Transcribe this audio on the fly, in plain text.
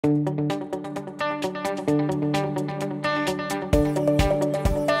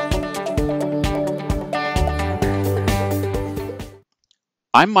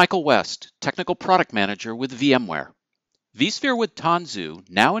I'm Michael West, Technical Product Manager with VMware. vSphere with Tanzu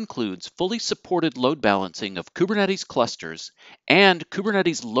now includes fully supported load balancing of Kubernetes clusters and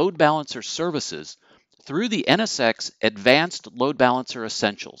Kubernetes Load Balancer services through the NSX Advanced Load Balancer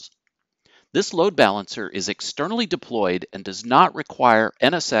Essentials. This load balancer is externally deployed and does not require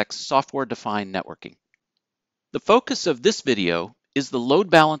NSX software-defined networking. The focus of this video is the load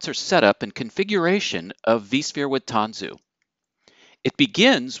balancer setup and configuration of vSphere with Tanzu. It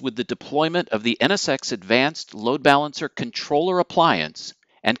begins with the deployment of the NSX Advanced Load Balancer controller appliance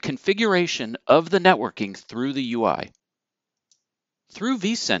and configuration of the networking through the UI. Through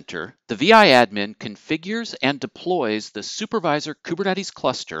vCenter, the VI admin configures and deploys the supervisor Kubernetes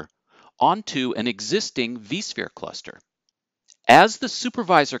cluster onto an existing vSphere cluster. As the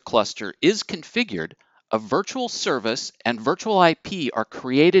supervisor cluster is configured, a virtual service and virtual IP are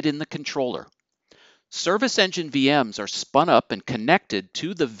created in the controller. Service engine VMs are spun up and connected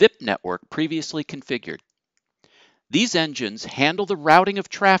to the VIP network previously configured. These engines handle the routing of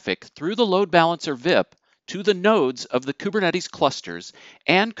traffic through the load balancer VIP to the nodes of the Kubernetes clusters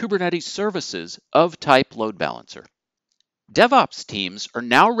and Kubernetes services of type load balancer. DevOps teams are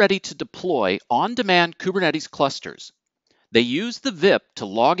now ready to deploy on-demand Kubernetes clusters. They use the VIP to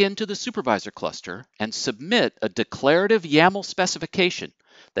log into the supervisor cluster and submit a declarative YAML specification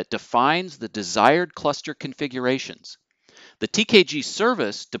that defines the desired cluster configurations. The TKG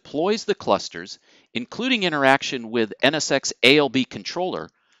service deploys the clusters, including interaction with NSX ALB controller,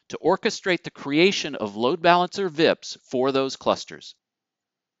 to orchestrate the creation of load balancer VIPs for those clusters.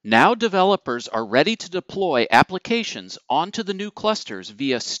 Now developers are ready to deploy applications onto the new clusters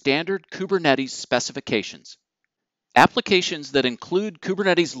via standard Kubernetes specifications. Applications that include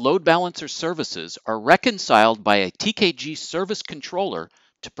Kubernetes load balancer services are reconciled by a TKG service controller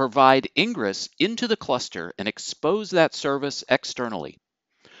to provide ingress into the cluster and expose that service externally.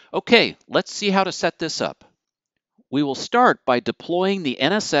 Okay, let's see how to set this up. We will start by deploying the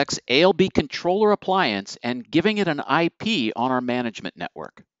NSX ALB controller appliance and giving it an IP on our management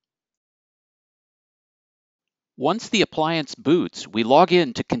network. Once the appliance boots, we log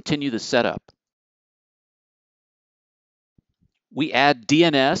in to continue the setup. We add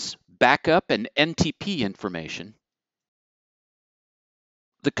DNS, backup, and NTP information.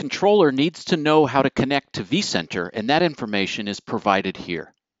 The controller needs to know how to connect to vCenter, and that information is provided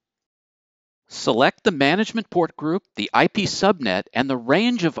here. Select the management port group, the IP subnet, and the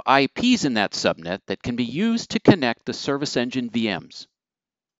range of IPs in that subnet that can be used to connect the service engine VMs.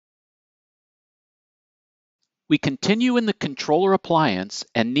 We continue in the controller appliance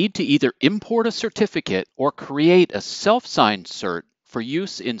and need to either import a certificate or create a self-signed cert for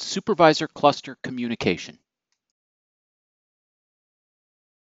use in supervisor cluster communication.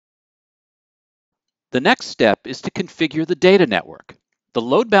 The next step is to configure the data network. The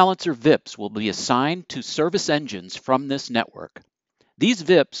load balancer VIPs will be assigned to service engines from this network. These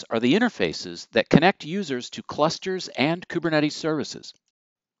VIPs are the interfaces that connect users to clusters and Kubernetes services.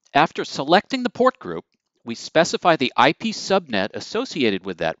 After selecting the port group, we specify the IP subnet associated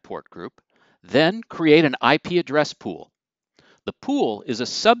with that port group, then create an IP address pool. The pool is a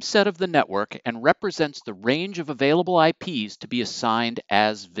subset of the network and represents the range of available IPs to be assigned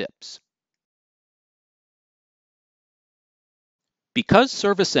as VIPs. Because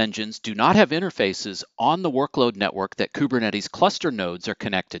service engines do not have interfaces on the workload network that Kubernetes cluster nodes are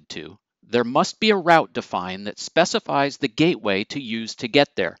connected to, there must be a route defined that specifies the gateway to use to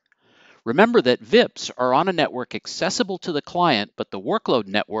get there. Remember that VIPs are on a network accessible to the client, but the workload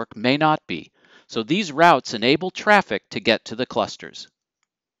network may not be. So these routes enable traffic to get to the clusters.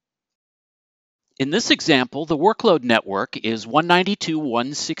 In this example, the workload network is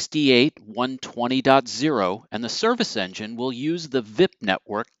 192.168.120.0, and the service engine will use the VIP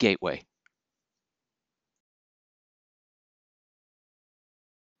network gateway.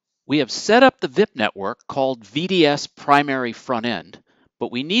 We have set up the VIP network called VDS primary front end,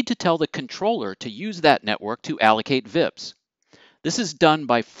 but we need to tell the controller to use that network to allocate VIPs. This is done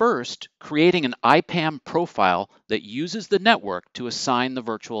by first creating an IPAM profile that uses the network to assign the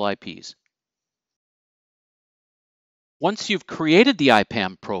virtual IPs. Once you've created the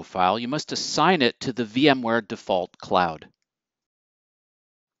IPAM profile, you must assign it to the VMware default cloud.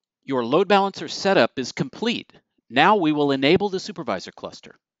 Your load balancer setup is complete. Now we will enable the supervisor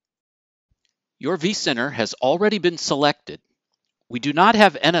cluster. Your vCenter has already been selected. We do not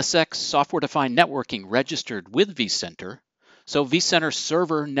have NSX software-defined networking registered with vCenter, so vCenter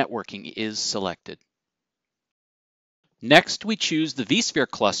server networking is selected. Next, we choose the vSphere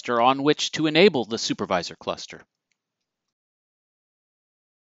cluster on which to enable the supervisor cluster.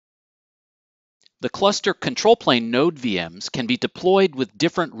 The cluster control plane node VMs can be deployed with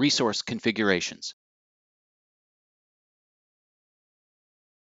different resource configurations.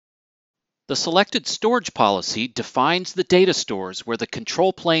 The selected storage policy defines the data stores where the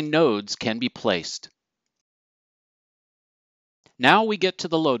control plane nodes can be placed. Now we get to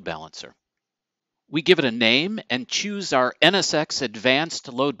the load balancer. We give it a name and choose our NSX Advanced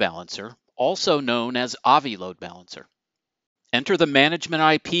Load Balancer, also known as Avi Load Balancer. Enter the management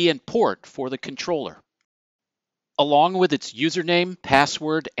IP and port for the controller, along with its username,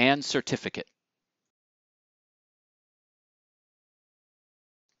 password, and certificate.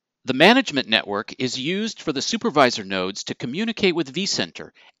 The management network is used for the supervisor nodes to communicate with vCenter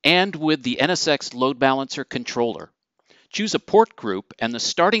and with the NSX Load Balancer controller. Choose a port group and the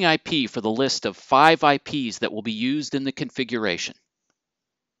starting IP for the list of 5 IPs that will be used in the configuration.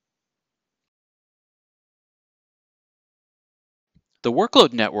 The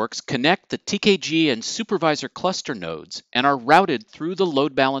workload networks connect the TKG and supervisor cluster nodes and are routed through the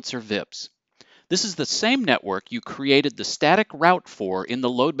load balancer VIPs. This is the same network you created the static route for in the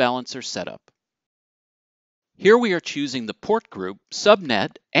load balancer setup. Here we are choosing the port group,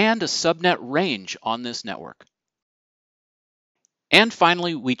 subnet, and a subnet range on this network. And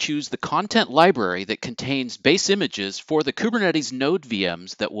finally, we choose the content library that contains base images for the Kubernetes node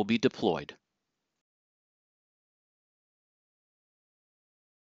VMs that will be deployed.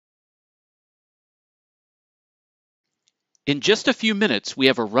 In just a few minutes, we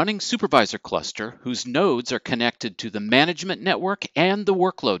have a running supervisor cluster whose nodes are connected to the management network and the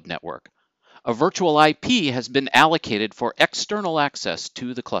workload network. A virtual IP has been allocated for external access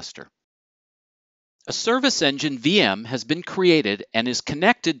to the cluster. A service engine VM has been created and is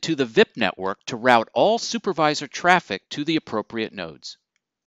connected to the VIP network to route all supervisor traffic to the appropriate nodes.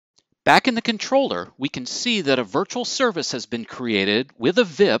 Back in the controller, we can see that a virtual service has been created with a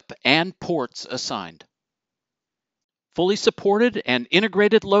VIP and ports assigned. Fully supported and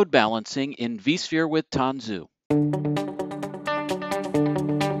integrated load balancing in vSphere with Tanzu.